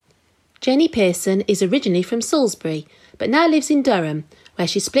Jenny Pearson is originally from Salisbury, but now lives in Durham, where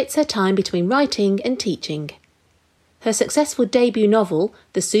she splits her time between writing and teaching. Her successful debut novel,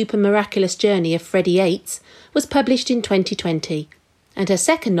 The Super Miraculous Journey of Freddie Yates, was published in 2020, and her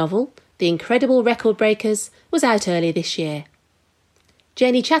second novel, The Incredible Record Breakers, was out earlier this year.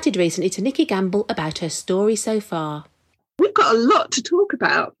 Jenny chatted recently to Nikki Gamble about her story so far. We've got a lot to talk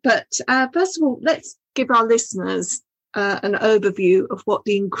about, but first of all, let's give our listeners an overview of what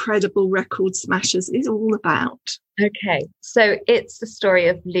The Incredible Record Smashers is all about. Okay, so it's the story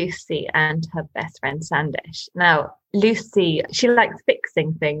of Lucy and her best friend Sandesh. Now, Lucy, she likes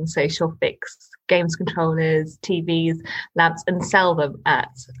fixing things, so she'll fix games controllers, TVs, lamps, and sell them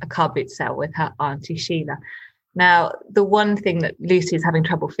at a car boot sale with her auntie Sheila. Now, the one thing that Lucy is having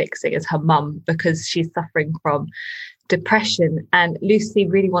trouble fixing is her mum, because she's suffering from depression, and Lucy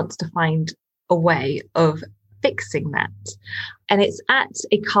really wants to find a way of fixing that. And it's at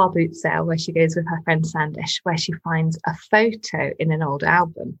a car boot sale where she goes with her friend Sandesh, where she finds a photo in an old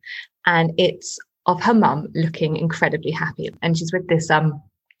album, and it's of her mum looking incredibly happy, and she's with this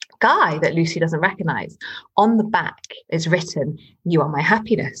guy that Lucy doesn't recognize. On the back is written, "You are my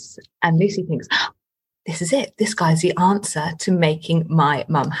happiness," and Lucy thinks, this is it. This guy's the answer to making my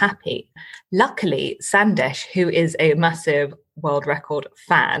mum happy. Luckily, Sandesh, who is a massive world record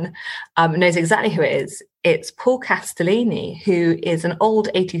fan, knows exactly who it is. It's Paul Castellini, who is an old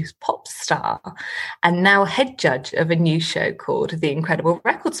 80s pop star and now head judge of a new show called The Incredible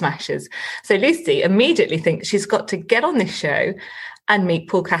Record Smashers. So Lucy immediately thinks she's got to get on this show and meet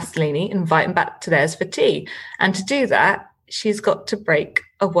Paul Castellini, invite him back to theirs for tea. And to do that, she's got to break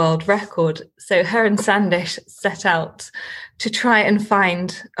a world record. So her and Sandesh set out to try and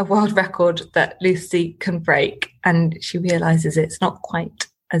find a world record that Lucy can break. And she realises it's not quite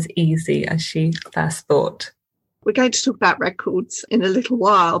as easy as she first thought. We're going to talk about records in a little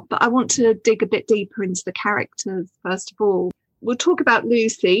while, but I want to dig a bit deeper into the characters first of all. We'll talk about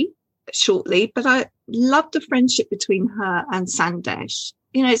Lucy shortly, but I love the friendship between her and Sandesh.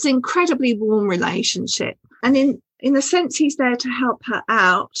 You know, it's an incredibly warm relationship. And in a sense, he's there to help her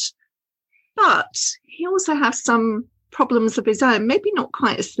out, but he also has some problems of his own, maybe not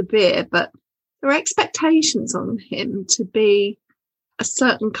quite as severe, but there are expectations on him to be a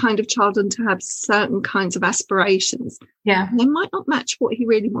certain kind of child and to have certain kinds of aspirations. Yeah. And they might not match what he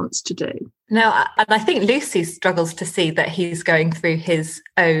really wants to do. No, and I think Lucy struggles to see that he's going through his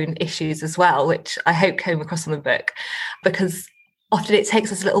own issues as well, which I hope came across in the book, because often it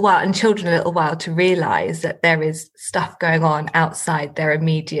takes us a little while, and children a little while, to realise that there is stuff going on outside their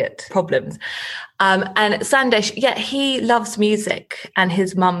immediate problems. And Sandesh, yeah, he loves music, and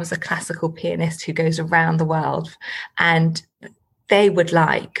his mum's a classical pianist who goes around the world, and they would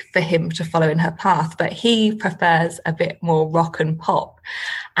like for him to follow in her path, but he prefers a bit more rock and pop.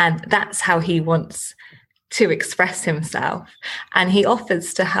 And that's how he wants to express himself. And he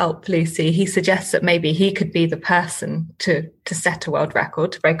offers to help Lucy. He suggests that maybe he could be the person to set a world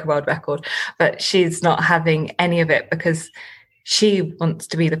record, to break a world record, but she's not having any of it because she wants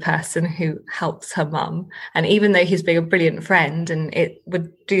to be the person who helps her mum. And even though he's being a brilliant friend and it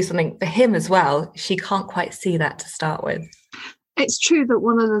would do something for him as well, she can't quite see that to start with. It's true that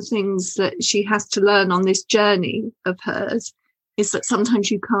one of the things that she has to learn on this journey of hers is that sometimes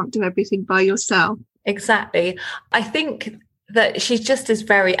you can't do everything by yourself. Exactly. I think that she just is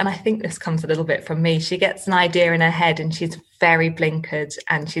very, and I think this comes a little bit from me, she gets an idea in her head and she's very blinkered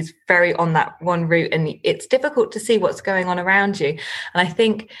and she's very on that one route, and it's difficult to see what's going on around you. And I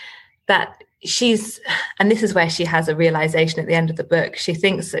think that and this is where she has a realization at the end of the book. She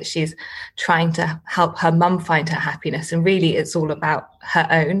thinks that she's trying to help her mum find her happiness, and really it's all about her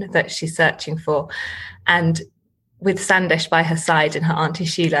own that she's searching for. And with Sandesh by her side and her auntie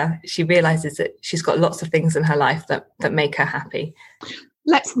Sheila, she realizes that she's got lots of things in her life that make her happy.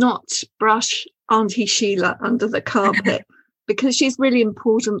 Let's not brush auntie Sheila under the carpet because she's really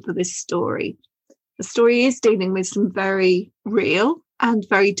important for this story. The story is dealing with some very real and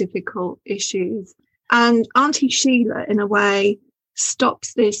very difficult issues. And auntie Sheila, in a way,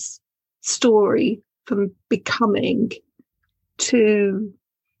 stops this story from becoming too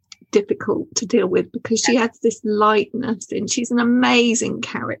difficult to deal with because she adds this lightness in. She's an amazing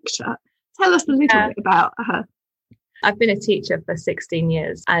character. Tell us a little bit about her. I've been a teacher for 16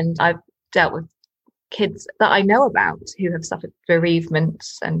 years and I've dealt with kids that I know about who have suffered bereavement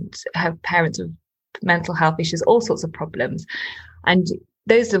and have parents with mental health issues, all sorts of problems. And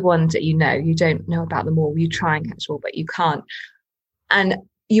those are the ones that you don't know about them all. You try and catch all, but you can't. And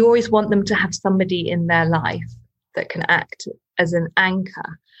you always want them to have somebody in their life that can act as an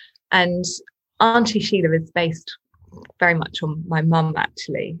anchor. And Auntie Sheila is based very much on my mum,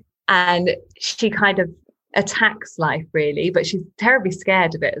 actually. And she kind of attacks life, really, but she's terribly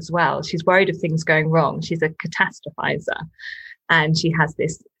scared of it as well. She's worried of things going wrong. She's a catastrophizer. And she has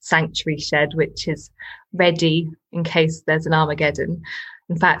this sanctuary shed, which is ready in case there's an Armageddon.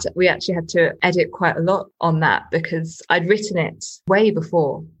 In fact, we actually had to edit quite a lot on that because I'd written it way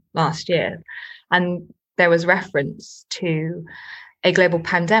before last year. And there was reference to a global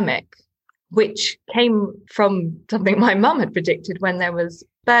pandemic, which came from something my mum had predicted when there was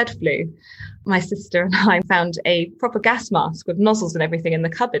bird flu. My sister and I found a proper gas mask with nozzles and everything in the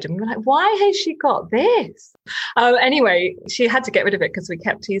cupboard. And we were like, why has she got this? Anyway, she had to get rid of it because we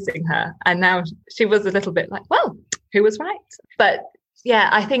kept teasing her. And now she was a little bit like, well, who was right? But yeah,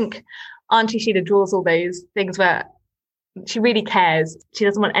 I think Auntie Sheila draws all those things where she really cares. She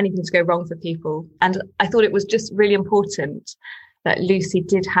doesn't want anything to go wrong for people. And I thought it was just really important that Lucy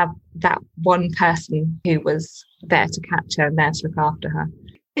did have that one person who was there to catch her and there to look after her.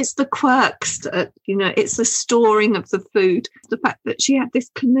 It's the quirks that, it's the storing of the food. The fact that she had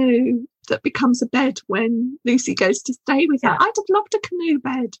this canoe that becomes a bed when Lucy goes to stay with her. I'd have loved a canoe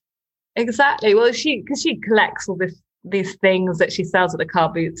bed. Exactly. Well, because she collects all these things that she sells at the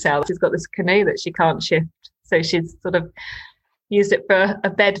car boot sale. She's got this canoe that she can't shift. So she's sort of used it for a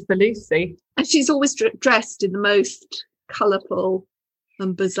bed for Lucy. And she's always dressed in the most colourful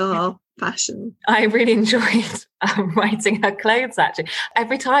and bizarre fashion. I really enjoyed writing her clothes, actually.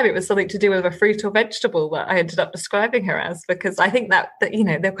 Every time it was something to do with a fruit or vegetable that I ended up describing her as, because I think that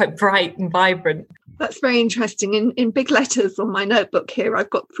they're quite bright and vibrant. That's very interesting. In big letters on my notebook here, I've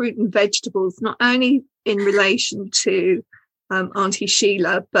got fruit and vegetables, not only in relation to Auntie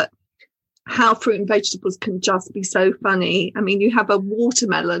Sheila, but how fruit and vegetables can just be so funny. I mean, you have a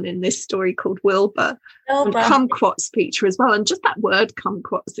watermelon in this story called Wilbur. And kumquats feature as well. And just that word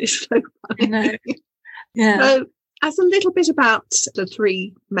kumquats is so funny. Yeah. So as a little bit about the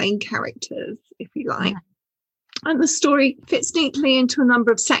three main characters, if you like, and the story fits neatly into a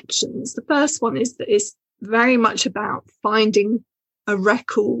number of sections. The first one is very much about finding a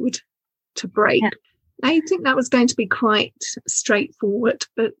record to break. Yeah. I think that was going to be quite straightforward,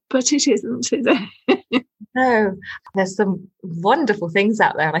 but it isn't, is it? No, there's some wonderful things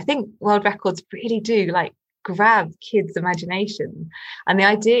out there. And I think world records really do grab kids' imagination. And the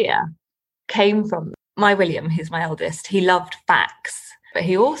idea came from my William, who's my eldest. He loved facts, but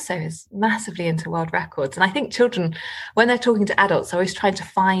he also is massively into world records. And I think children, when they're talking to adults, are always trying to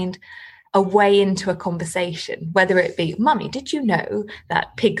find a way into a conversation, whether it be, Mummy, did you know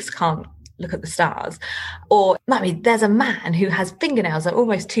that pigs can't look at the stars? Or, Mummy, there's a man who has fingernails that are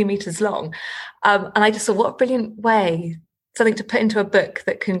almost 2 meters long. And I just thought, what a brilliant way, something to put into a book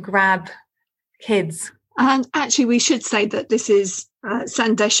that can grab kids. And actually, we should say that this is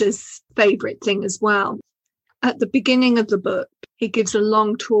Sandesh's favourite thing as well. At the beginning of the book, he gives a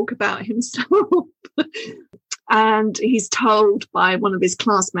long talk about himself. And he's told by one of his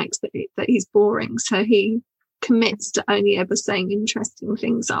classmates that he's boring. So he commits to only ever saying interesting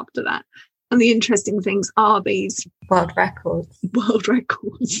things after that. And the interesting things are these world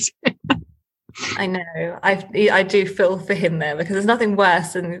records. I know. I do feel for him there, because there's nothing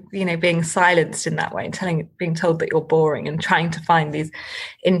worse than being silenced in that way and being told that you're boring and trying to find these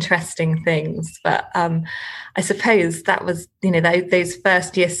interesting things. But I suppose that was those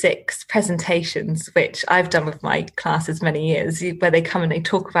first year 6 presentations, which I've done with my classes many years, where they come and they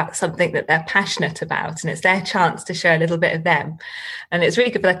talk about something that they're passionate about, and it's their chance to show a little bit of them, and it's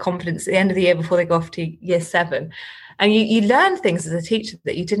really good for their confidence at the end of the year before they go off to year 7. And you learn things as a teacher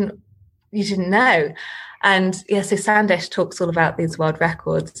that you didn't know. And so Sandesh talks all about these world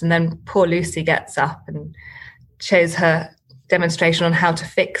records, and then poor Lucy gets up and shows her demonstration on how to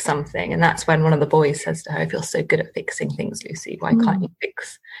fix something. And that's when one of the boys says to her, if you're so good at fixing things, Lucy, why can't you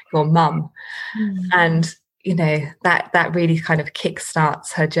fix your mum? And that really kind of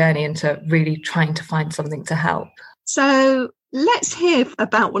kickstarts her journey into really trying to find something to help. So let's hear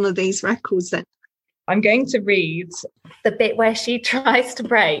about one of these records then. I'm going to read the bit where she tries to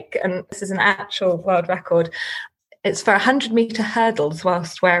break, and this is an actual world record. It's for 100-meter hurdles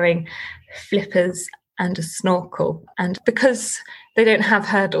whilst wearing flippers and a snorkel. And because they don't have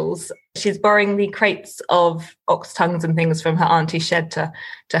hurdles, she's borrowing the crates of ox tongues and things from her auntie's shed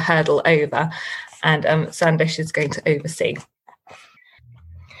to hurdle over. And Sandesh is going to oversee.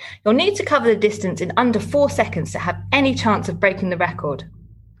 You'll need to cover the distance in under 4 seconds to have any chance of breaking the record.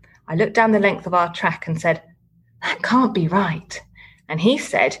 I looked down the length of our track and said, that can't be right. And he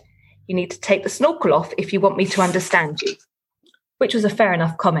said, you need to take the snorkel off if you want me to understand you, which was a fair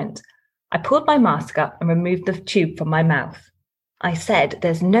enough comment. I pulled my mask up and removed the tube from my mouth. I said,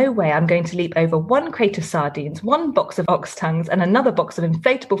 there's no way I'm going to leap over 1 crate of sardines, 1 box of ox tongues, and another box of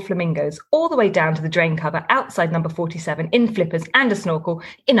inflatable flamingos, all the way down to the drain cover outside number 47 in flippers and a snorkel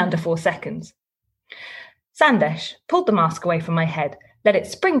in under 4 seconds. Sandesh pulled the mask away from my head, let it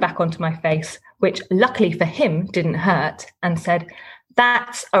spring back onto my face, which luckily for him didn't hurt, and said,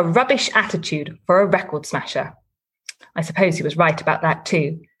 "That's a rubbish attitude for a record smasher." I suppose he was right about that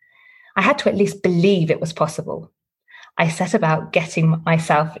too. I had to at least believe it was possible. I set about getting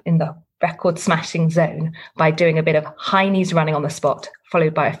myself in the record smashing zone by doing a bit of high knees running on the spot,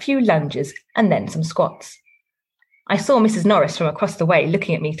 followed by a few lunges and then some squats. I saw Mrs. Norris from across the way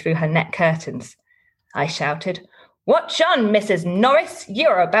looking at me through her net curtains. I shouted, "Watch on, Mrs. Norris,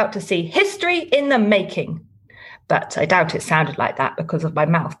 you're about to see history in the making." But I doubt it sounded like that because of my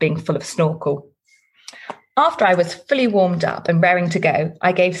mouth being full of snorkel. After I was fully warmed up and raring to go,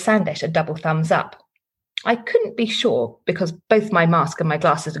 I gave Sandesh a double thumbs up. I couldn't be sure because both my mask and my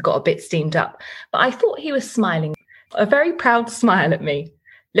glasses had got a bit steamed up, but I thought he was smiling, a very proud smile at me.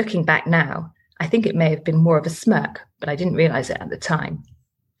 Looking back now, I think it may have been more of a smirk, but I didn't realise it at the time.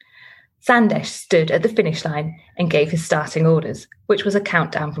 Sandesh stood at the finish line and gave his starting orders, which was a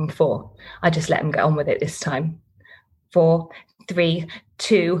countdown from 4. I just let him get on with it this time. 4, 3,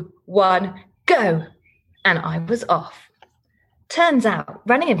 2, 1, go! And I was off. Turns out,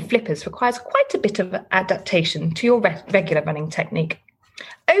 running in flippers requires quite a bit of adaptation to your regular running technique.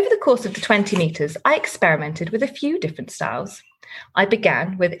 Over the course of the 20 metres, I experimented with a few different styles. I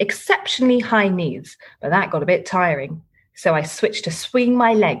began with exceptionally high knees, but that got a bit tiring. So I switched to swinging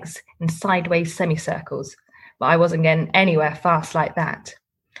my legs in sideways semicircles, but I wasn't getting anywhere fast like that.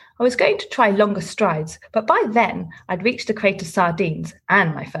 I was going to try longer strides, but by then I'd reached a crate of sardines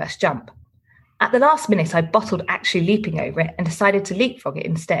and my first jump. At the last minute, I bottled actually leaping over it and decided to leapfrog it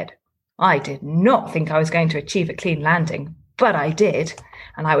instead. I did not think I was going to achieve a clean landing, but I did,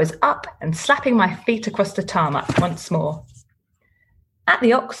 and I was up and slapping my feet across the tarmac once more. At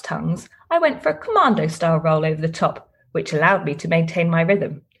the ox tongues, I went for a commando-style roll over the top, which allowed me to maintain my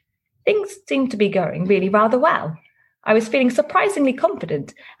rhythm. Things seemed to be going really rather well. I was feeling surprisingly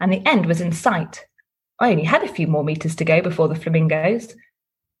confident, and the end was in sight. I only had a few more metres to go before the flamingos.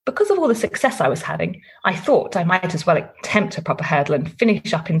 Because of all the success I was having, I thought I might as well attempt a proper hurdle and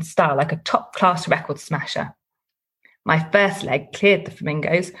finish up in style like a top-class record smasher. My first leg cleared the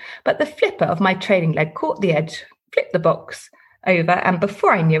flamingos, but the flipper of my trailing leg caught the edge, flipped the box over, and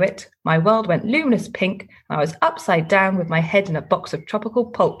before I knew it, my world went luminous pink, and I was upside down with my head in a box of tropical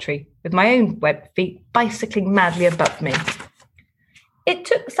poultry, with my own webbed feet bicycling madly above me. It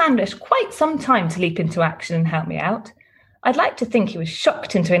took Sandesh quite some time to leap into action and help me out. I'd like to think he was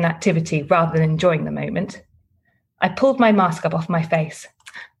shocked into inactivity rather than enjoying the moment. I pulled my mask up off my face.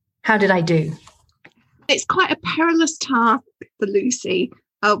 How did I do? It's quite a perilous task for Lucy.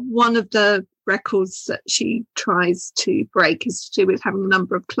 One of the records that she tries to break is to do with having a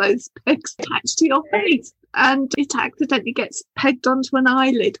number of clothes pegs attached to your face. And it accidentally gets pegged onto an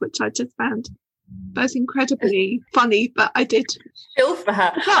eyelid, which I just found both incredibly funny, but I did feel for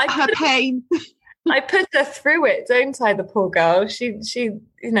her. Her pain. I put her through it, don't I, the poor girl? She,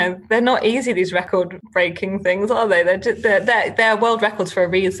 they're not easy, these record-breaking things, are they? They're world records for a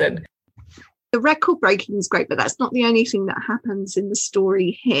reason. The record breaking is great, but that's not the only thing that happens in the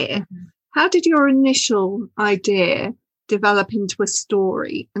story here. How did your initial idea develop into a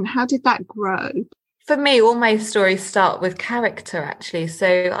story, and how did that grow? For me, all my stories start with character, actually.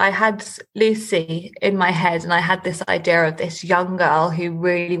 So I had Lucy in my head, and I had this idea of this young girl who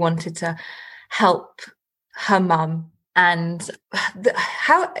really wanted to help her mum, and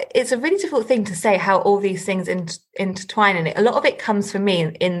how it's a really difficult thing to say how all these things intertwine in it. A lot of it comes for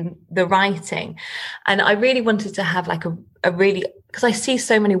me in the writing, and I really wanted to have like a really, because I see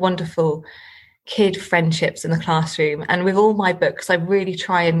so many wonderful kid friendships in the classroom, and with all my books I really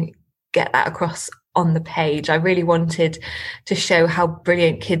try and get that across on the page. I really wanted to show how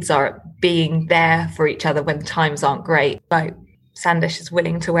brilliant kids are at being there for each other when times aren't great. Like Sandesh is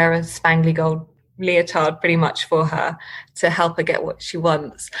willing to wear a spangly gold leotard pretty much for her to help her get what she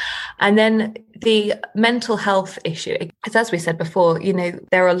wants. And then the mental health issue, because as we said before,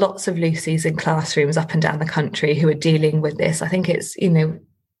 there are lots of Lucys in classrooms up and down the country who are dealing with this. I think it's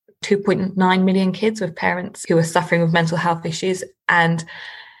 2.9 million kids with parents who are suffering with mental health issues, and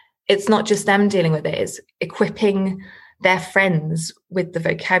it's not just them dealing with it, it's equipping their friends with the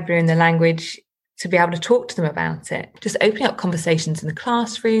vocabulary and the language to be able to talk to them about it. Just opening up conversations in the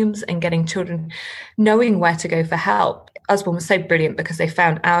classrooms and getting children knowing where to go for help. Usborne was so brilliant because they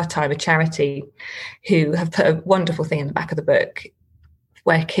found Our Time, a charity, who have put a wonderful thing in the back of the book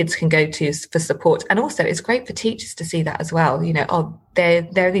where kids can go to for support. And also it's great for teachers to see that as well. You know, oh, there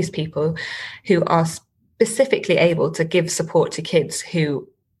are these people who are specifically able to give support to kids who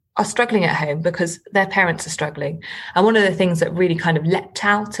are struggling at home because their parents are struggling. And one of the things that really kind of leapt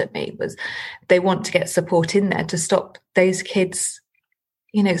out at me was they want to get support in there to stop those kids,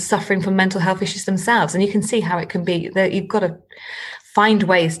 you know, suffering from mental health issues themselves. And you can see how it can be that you've got to find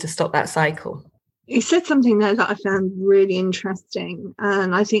ways to stop that cycle. You said something there that I found really interesting,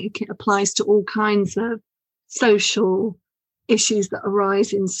 and I think it applies to all kinds of social issues that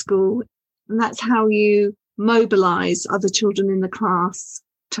arise in school. And that's how you mobilise other children in the class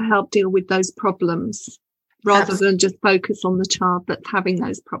to help deal with those problems, rather than just focus on the child that's having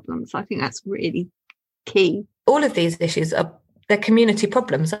those problems. I think that's really key. All of these issues they're community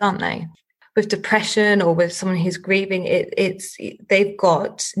problems, aren't they? With depression or with someone who's grieving, they've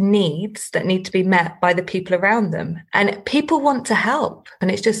got needs that need to be met by the people around them. And people want to help.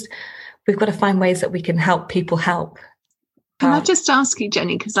 And it's just, we've got to find ways that we can help people help. Can I just ask you,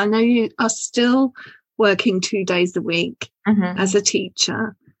 Jenny, because I know you are still working 2 days a week as a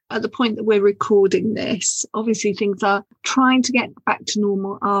teacher. At the point that we're recording this, obviously things are trying to get back to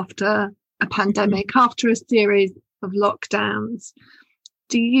normal after a pandemic, after a series of lockdowns.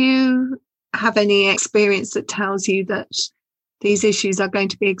 Do you have any experience that tells you that these issues are going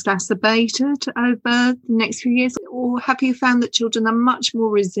to be exacerbated over the next few years? Or have you found that children are much more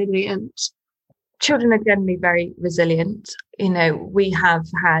resilient? Children are generally very resilient. You know, we have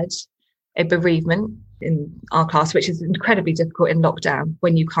had a bereavement in our class, which is incredibly difficult in lockdown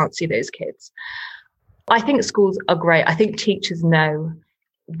when you can't see those kids. I think schools are great. I think teachers know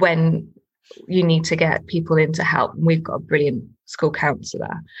when you need to get people in to help. We've got a brilliant school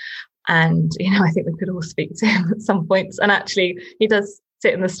counsellor. And, you know, I think we could all speak to him at some points. And actually, he does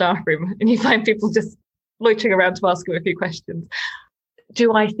sit in the staff room and you find people just loitering around to ask him a few questions.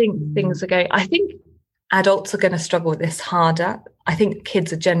 Do I think things are going? I think adults are going to struggle with this harder. I think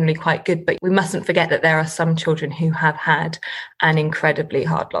kids are generally quite good, but we mustn't forget that there are some children who have had an incredibly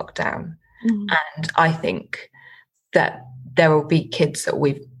hard lockdown. And I think that there will be kids that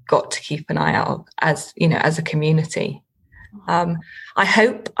we've got to keep an eye out as, you know, as a community. I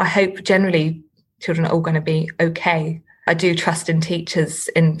hope generally children are all going to be okay. I do trust in teachers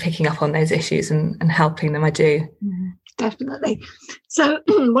in picking up on those issues and helping them. I do. Definitely. So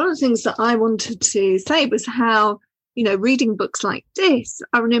one of the things that I wanted to say was how, you know, reading books like this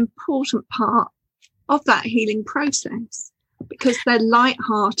are an important part of that healing process because they're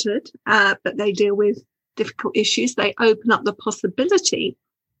light-hearted, but they deal with difficult issues. They open up the possibility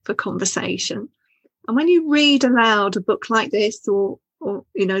for conversation. And when you read aloud a book like this or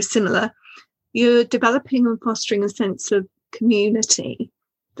you know, similar, you're developing and fostering a sense of community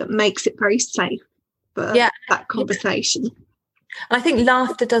that makes it very safe for that conversation. And I think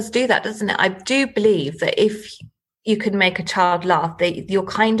laughter does do that, doesn't it? I do believe that if you can make a child laugh, you're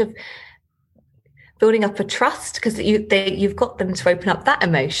kind of building up a trust because you've got them to open up that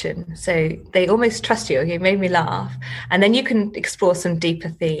emotion. So they almost trust you. You made me laugh. And then you can explore some deeper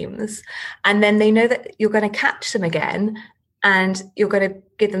themes. And then they know that you're going to catch them again and you're going to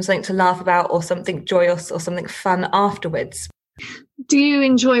give them something to laugh about or something joyous or something fun afterwards. Do you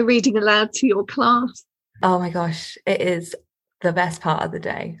enjoy reading aloud to your class? Oh my gosh, it is the best part of the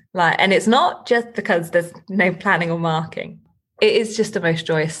day. And it's not just because there's no planning or marking. It is just the most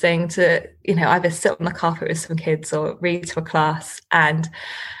joyous thing to, you know, either sit on the carpet with some kids or read to a class and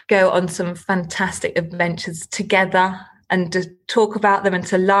go on some fantastic adventures together and to talk about them and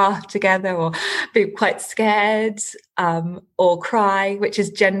to laugh together or be quite scared or cry, which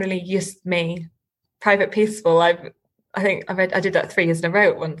is generally just me. Private Peaceful, I did that 3 years in a row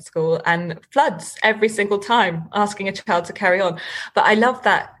at one school and floods every single time, asking a child to carry on. But I love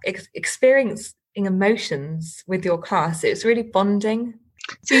that experiencing emotions with your class. It's really bonding.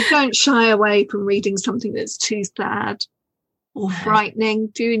 So you don't shy away from reading something that's too sad or frightening.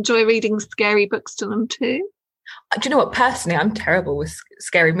 Do you enjoy reading scary books to them too? Do you know what? Personally, I'm terrible with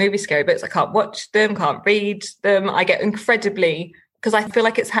scary books. I can't watch them, can't read them. I get incredibly, because I feel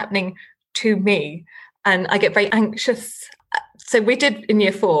like it's happening to me. And I get very anxious. So we did in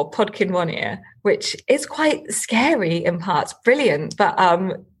year 4, Podkin One Ear, which is quite scary in parts, brilliant. But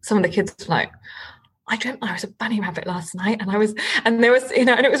some of the kids were like, I dreamt I was a bunny rabbit last night, and there was, you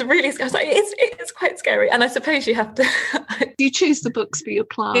know, and it was really scary. I was like, it's quite scary. And I suppose you have to. You choose the books for your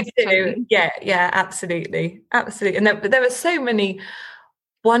class. You do. Yeah, absolutely. And there were so many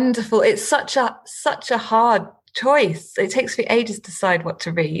wonderful. It's such a hard choice. It takes me ages to decide what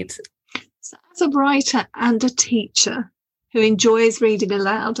to read. So as a writer and a teacher who enjoys reading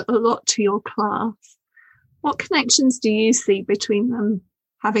aloud a lot to your class, what connections do you see between them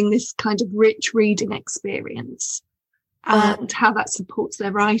having this kind of rich reading experience and how that supports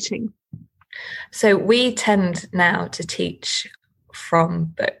their writing? So we tend now to teach from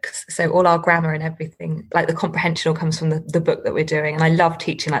books. So all our grammar and everything, like the comprehension all comes from the book that we're doing. And I love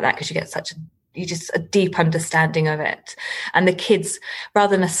teaching like that because you get a deep understanding of it. And the kids,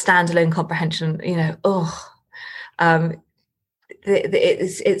 rather than a standalone comprehension,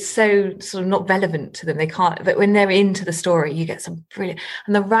 it's so sort of not relevant to them. They can't, but when they're into the story, you get some brilliant,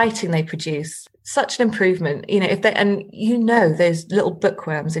 and the writing they produce, such an improvement, those little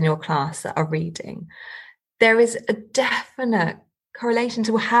bookworms in your class that are reading, there is a definite correlation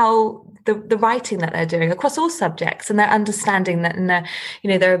to how the writing that they're doing across all subjects, and their understanding that, and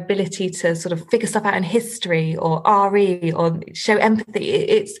their ability to sort of figure stuff out in history or RE or show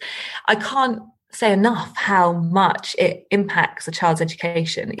empathy. I can't say enough how much it impacts a child's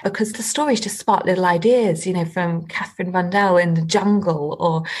education, because the stories just spark little ideas, from Catherine Rundell in The Jungle,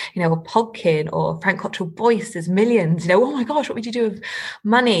 or, or Podkin, or Frank Cottrell Boyce's Millions, oh my gosh, what would you do with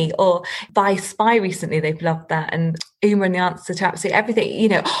money? Or by Spy recently, they've loved that. And Uma and the Answer to Absolutely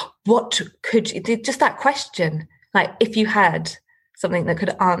Everything, what could you, just that question, like if you had something that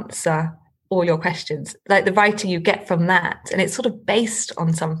could answer all your questions, like the writing you get from that, and it's sort of based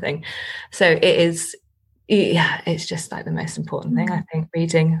on something. So it's just like the most important thing, I think,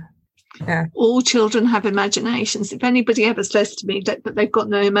 reading. Yeah. All children have imaginations. If anybody ever says to me that they've got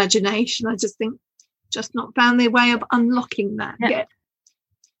no imagination, I just think just not found their way of unlocking that yet.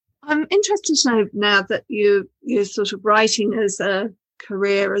 I'm interested to know now that you're sort of writing as a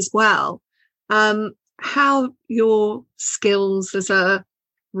career as well, how your skills as a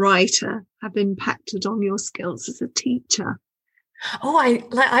writer have impacted on your skills as a teacher.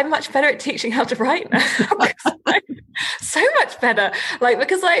 I'm much better at teaching how to write now. So much better.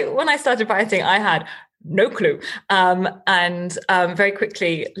 Because when I started writing, I had no clue, and very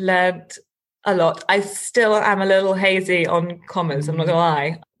quickly learned a lot. I still am a little hazy on commas, I'm not gonna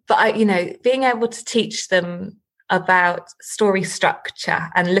lie, but being able to teach them about story structure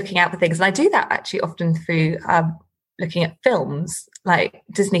and looking out for things, and I do that actually often through looking at films, like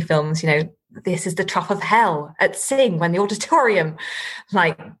Disney films, this is the trough of hell at Sing, when the auditorium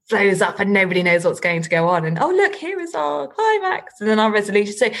blows up and nobody knows what's going to go on. And, look, here is our climax and then our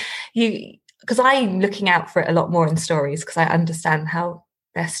resolution. So because I'm looking out for it a lot more in stories, because I understand how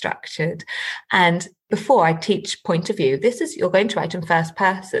they're structured. And before I teach point of view, you're going to write in first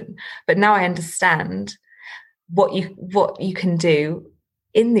person. But now I understand what you can do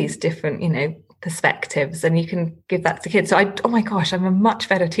in these different, perspectives, and you can give that to kids. So I'm a much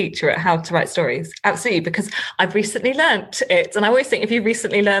better teacher at how to write stories. Absolutely, because I've recently learnt it. And I always think if you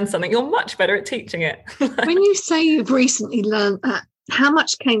recently learn something, you're much better at teaching it. When you say you've recently learnt that, how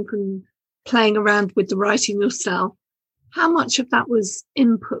much came from playing around with the writing yourself? How much of that was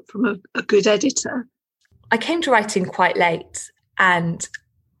input from a good editor? I came to writing quite late, and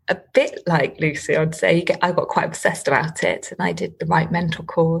a bit like Lucy, I'd say, I got quite obsessed about it, and I did the Write Mentor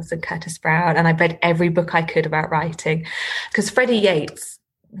course and Curtis Brown, and I read every book I could about writing, because Freddie Yates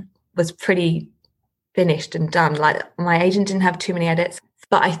was pretty finished and done. My agent didn't have too many edits,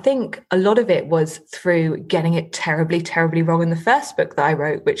 but I think a lot of it was through getting it terribly, terribly wrong in the first book that I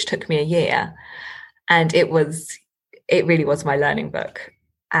wrote, which took me a year, and it really was my learning book,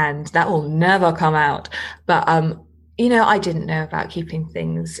 and that will never come out. But I didn't know about keeping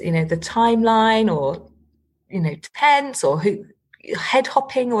things, the timeline, or, tense, or head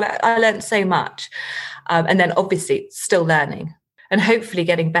hopping. I learned so much. And then obviously still learning and hopefully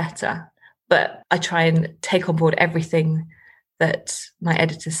getting better. But I try and take on board everything that my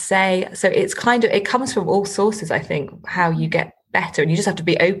editors say. So it comes from all sources, I think, how you get better. And you just have to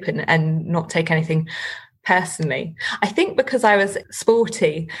be open and not take anything personally. I think because I was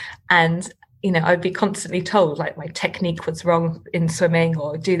sporty, and I'd be constantly told my technique was wrong in swimming,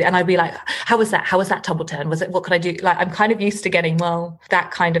 or and I'd be like, how was that tumble turn? What could I do? I'm kind of used to getting,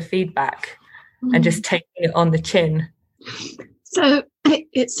 that kind of feedback and just taking it on the chin. So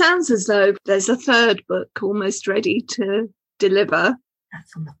it sounds as though there's a third book almost ready to deliver.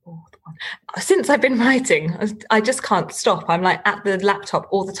 That's on the fourth one. Since I've been writing, I just can't stop. I'm at the laptop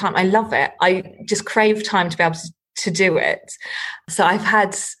all the time. I love it. I just crave time to be able to do it. So I've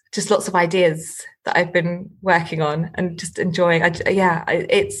had just lots of ideas that I've been working on and just enjoying. I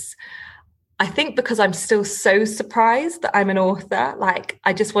think because I'm still so surprised that I'm an author,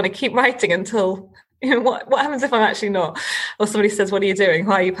 I just want to keep writing until, what happens if I'm actually not? Or somebody says, what are you doing?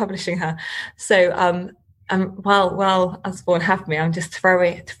 Why are you publishing her? So while Usborne have me, I'm just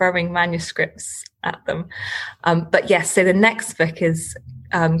throwing manuscripts at them. But yes, so the next book is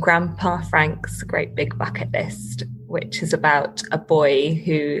Grandpa Frank's Great Big Bucket List, which is about a boy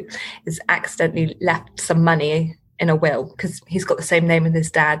who is accidentally left some money in a will, because he's got the same name as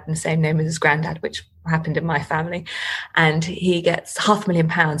his dad and the same name as his granddad, which happened in my family. And he gets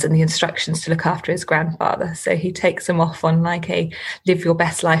 £500,000 and the instructions to look after his grandfather. So he takes him off on like a live your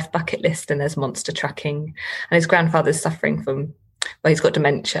best life bucket list, and there's monster trucking. And his grandfather's suffering from, well, he's got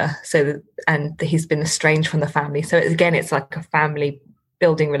dementia. And he's been estranged from the family. So again, it's like a family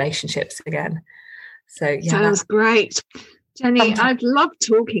building relationships again. So yeah. Sounds great. Jenny, I've loved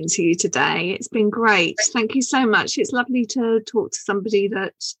talking to you today. It's been great. Thank you so much. It's lovely to talk to somebody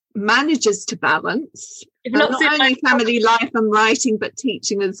that manages to balance not only family life and writing, but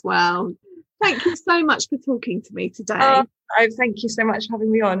teaching as well. Thank you so much for talking to me today. Thank you so much for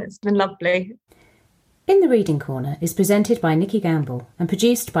having me on. It's been lovely. In the Reading Corner is presented by Nikki Gamble and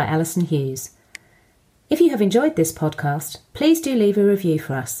produced by Alison Hughes. If you have enjoyed this podcast, please do leave a review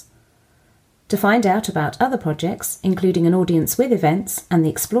for us. To find out about other projects, including an audience with events and the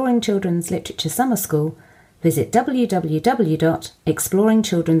Exploring Children's Literature Summer School, visit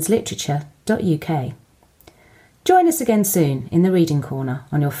www.exploringchildrensliterature.uk. Join us again soon in the Reading Corner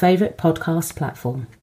on your favourite podcast platform.